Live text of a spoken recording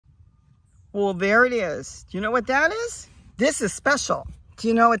Well, there it is. Do you know what that is? This is special. Do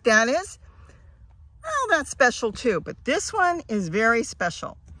you know what that is? Well, that's special too, but this one is very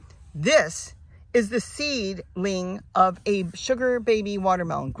special. This is the seedling of a sugar baby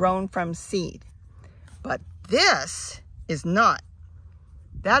watermelon grown from seed. But this is not.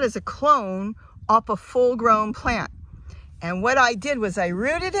 That is a clone off a full-grown plant. And what I did was I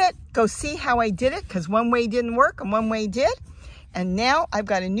rooted it. Go see how I did it, because one way didn't work and one way did. And now I've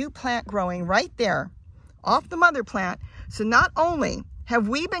got a new plant growing right there off the mother plant. So not only have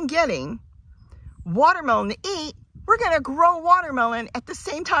we been getting watermelon to eat, we're going to grow watermelon at the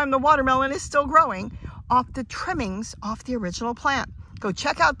same time the watermelon is still growing off the trimmings off the original plant. Go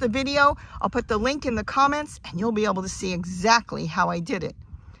check out the video. I'll put the link in the comments and you'll be able to see exactly how I did it.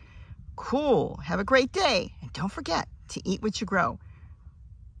 Cool. Have a great day. And don't forget to eat what you grow.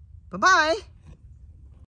 Bye-bye.